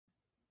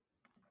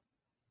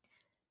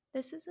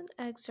This is an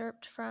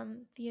excerpt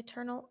from The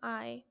Eternal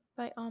Eye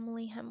by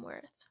Amelie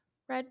Hemworth,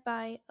 read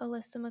by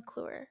Alyssa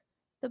McClure.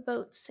 The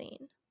boat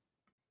scene.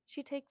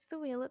 She takes the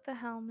wheel at the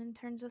helm and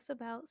turns us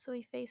about so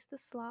we face the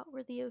slot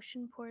where the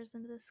ocean pours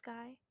into the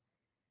sky.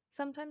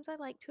 Sometimes I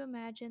like to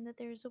imagine that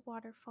there is a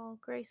waterfall,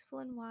 graceful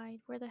and wide,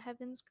 where the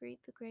heavens greet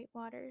the great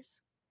waters.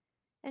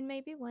 And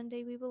maybe one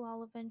day we will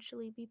all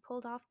eventually be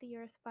pulled off the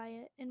earth by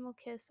it and will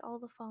kiss all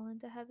the fallen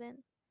to heaven.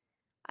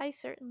 I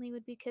certainly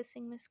would be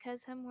kissing Miss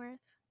Kes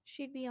Hemworth.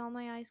 She'd be all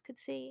my eyes could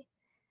see.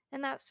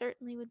 And that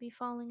certainly would be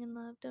falling in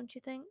love, don't you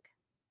think?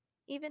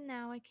 Even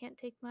now I can't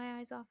take my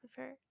eyes off of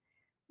her.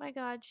 My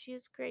God, she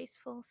is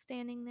graceful,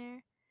 standing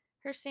there.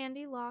 Her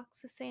sandy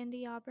locks, a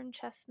sandy auburn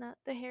chestnut,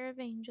 the hair of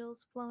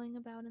angels flowing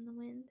about in the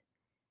wind.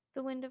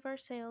 The wind of our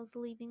sails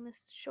leaving the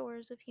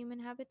shores of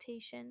human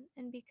habitation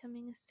and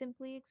becoming a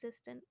simply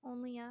existent,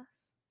 only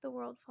us. The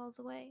world falls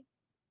away.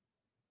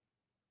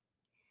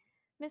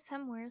 Miss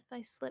Hemworth,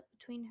 I slipped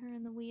between her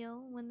and the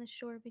wheel when the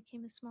shore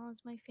became as small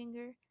as my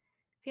finger,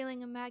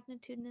 feeling a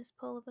magnitudinous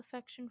pull of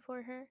affection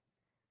for her.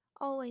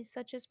 Always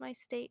such is my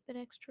state, but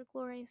extra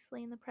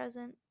gloriously in the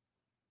present.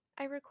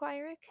 I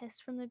require a kiss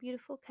from the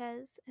beautiful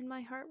Kes, and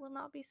my heart will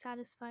not be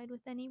satisfied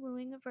with any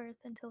wooing of earth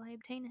until I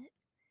obtain it.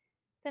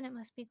 Then it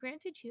must be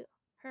granted you.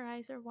 Her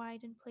eyes are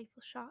wide in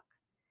playful shock.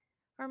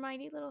 Our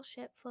mighty little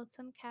ship floats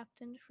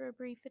uncaptained for a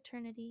brief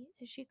eternity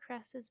as she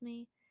caresses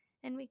me,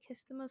 and we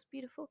kiss the most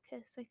beautiful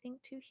kiss I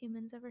think two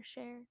humans ever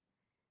shared.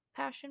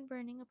 Passion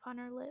burning upon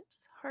our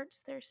lips,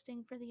 hearts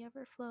thirsting for the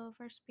ever flow of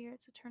our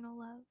spirit's eternal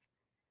love.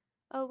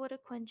 Oh, what a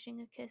quenching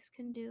a kiss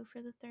can do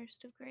for the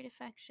thirst of great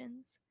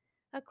affections,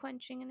 a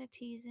quenching and a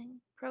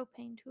teasing,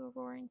 propane to a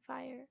roaring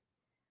fire.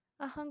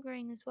 A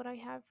hungering is what I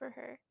have for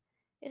her.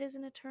 It is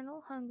an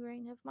eternal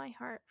hungering of my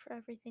heart for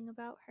everything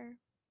about her.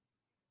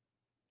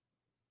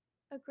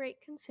 A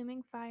great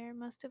consuming fire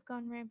must have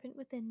gone rampant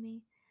within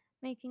me,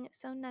 making it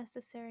so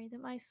necessary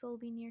that my soul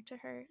be near to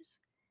hers.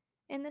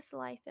 In this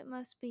life it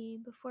must be,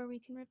 before we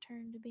can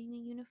return to being a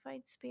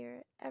unified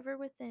spirit, ever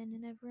within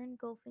and ever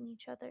engulfing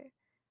each other,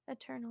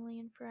 eternally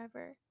and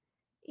forever,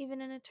 even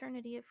an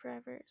eternity of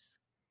forevers.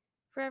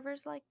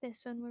 Forevers like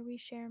this one where we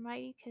share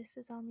mighty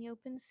kisses on the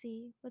open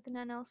sea, with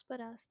none else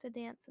but us to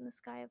dance in the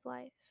sky of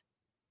life.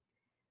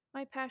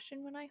 My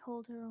passion when I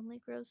hold her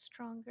only grows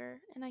stronger,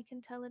 and I can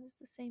tell it is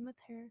the same with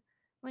her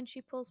when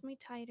she pulls me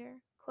tighter,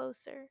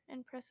 closer,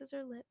 and presses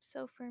her lips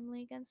so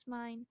firmly against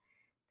mine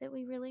that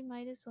we really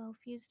might as well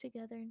fuse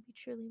together and be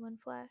truly one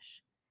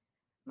flesh.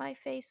 My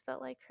face felt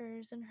like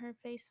hers, and her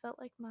face felt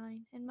like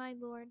mine, and my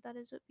Lord, that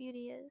is what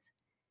beauty is,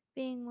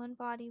 being one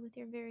body with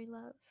your very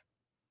love.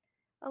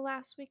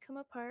 Alas, we come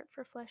apart,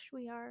 for flesh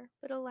we are,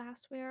 but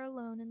alas, we are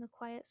alone in the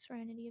quiet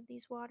serenity of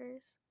these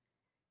waters.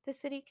 The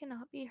city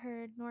cannot be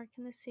heard, nor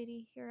can the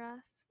city hear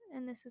us,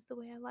 and this is the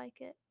way I like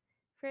it,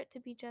 for it to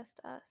be just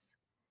us.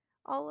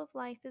 All of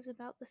life is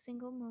about the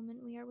single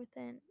moment we are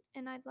within,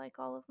 and I'd like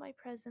all of my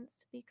presence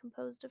to be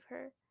composed of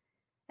her,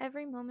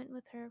 every moment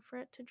with her for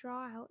it to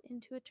draw out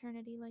into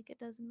eternity like it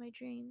does in my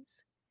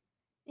dreams.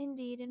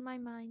 Indeed, in my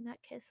mind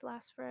that kiss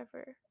lasts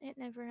forever, it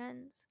never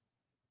ends.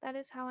 That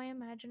is how I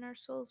imagine our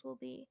souls will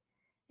be,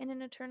 in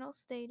an eternal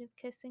state of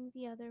kissing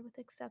the other with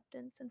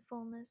acceptance and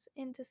fullness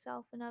into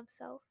self and of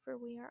self, for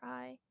we are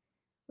I.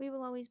 We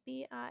will always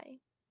be I.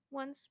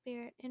 One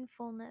spirit in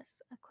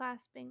fullness, a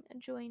clasping, a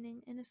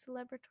joining, and a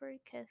celebratory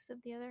kiss of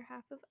the other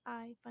half of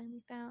I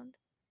finally found.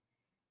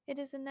 It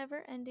is a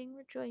never-ending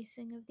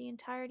rejoicing of the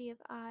entirety of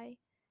I,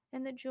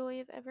 and the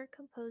joy of ever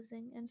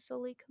composing and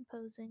solely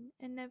composing,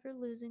 and never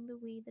losing the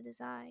we that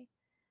is I.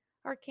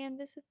 Our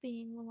canvas of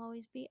being will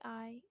always be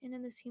I, and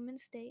in this human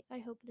state I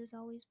hope it is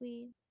always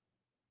we.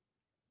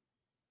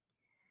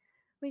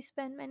 We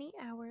spend many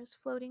hours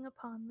floating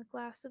upon the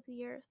glass of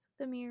the earth,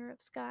 the mirror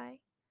of sky.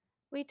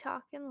 We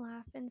talk and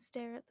laugh and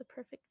stare at the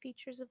perfect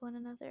features of one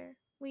another.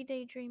 We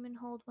daydream and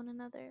hold one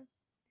another.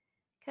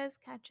 Kes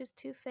catches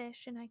 2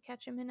 fish and I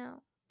catch a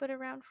minnow, but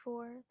around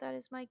 4, that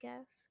is my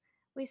guess,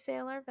 we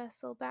sail our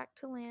vessel back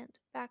to land,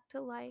 back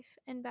to life,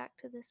 and back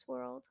to this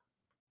world.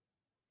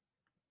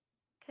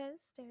 Kes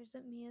stares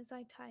at me as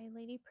I tie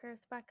Lady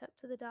Perth back up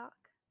to the dock.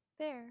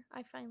 There,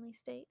 I finally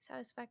state,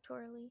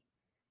 satisfactorily.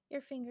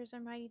 Your fingers are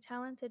mighty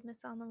talented,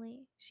 Miss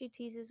Amelie, she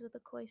teases with a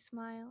coy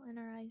smile, and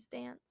her eyes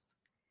dance.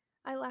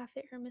 I laugh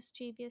at her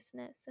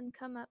mischievousness and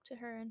come up to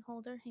her and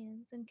hold her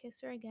hands and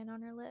kiss her again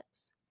on her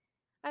lips.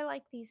 I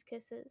like these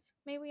kisses.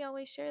 May we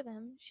always share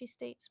them, she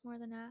states more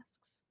than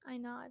asks. I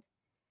nod.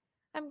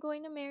 I'm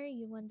going to marry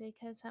you one day,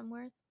 Kes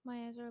Hemworth.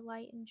 My eyes are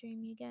light and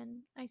dreamy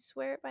again. I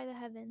swear it by the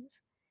heavens,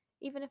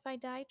 even if I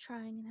die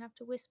trying and have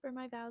to whisper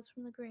my vows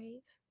from the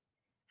grave.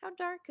 How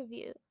dark of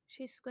you!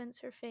 She squints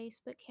her face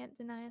but can't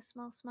deny a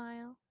small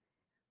smile.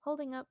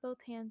 Holding up both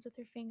hands with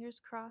her fingers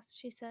crossed,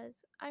 she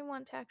says, I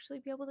want to actually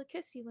be able to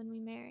kiss you when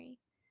we marry.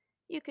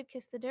 You could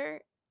kiss the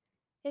dirt.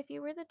 If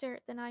you were the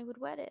dirt, then I would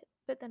wet it,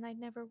 but then I'd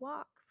never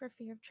walk, for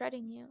fear of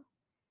treading you.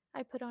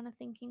 I put on a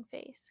thinking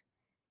face.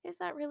 Is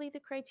that really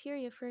the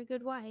criteria for a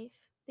good wife,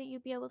 that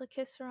you be able to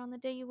kiss her on the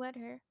day you wed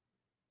her?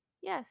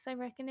 Yes, I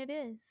reckon it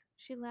is.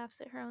 She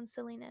laughs at her own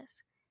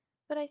silliness.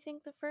 But I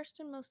think the first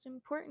and most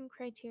important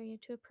criteria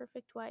to a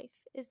perfect wife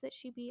is that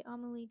she be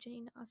Amelie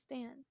Jane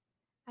Austen.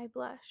 I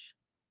blush.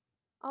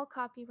 All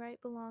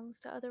copyright belongs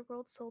to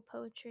Otherworld Soul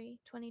Poetry,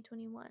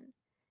 2021.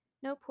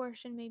 No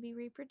portion may be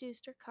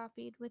reproduced or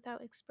copied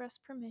without express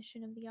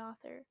permission of the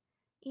author.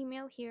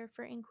 Email here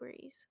for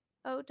inquiries.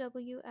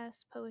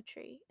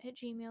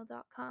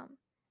 owspoetry@gmail.com.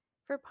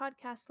 For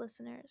podcast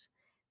listeners,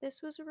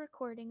 this was a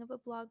recording of a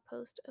blog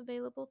post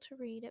available to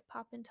read at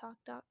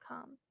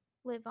popandtalk.com.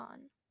 Live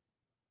on.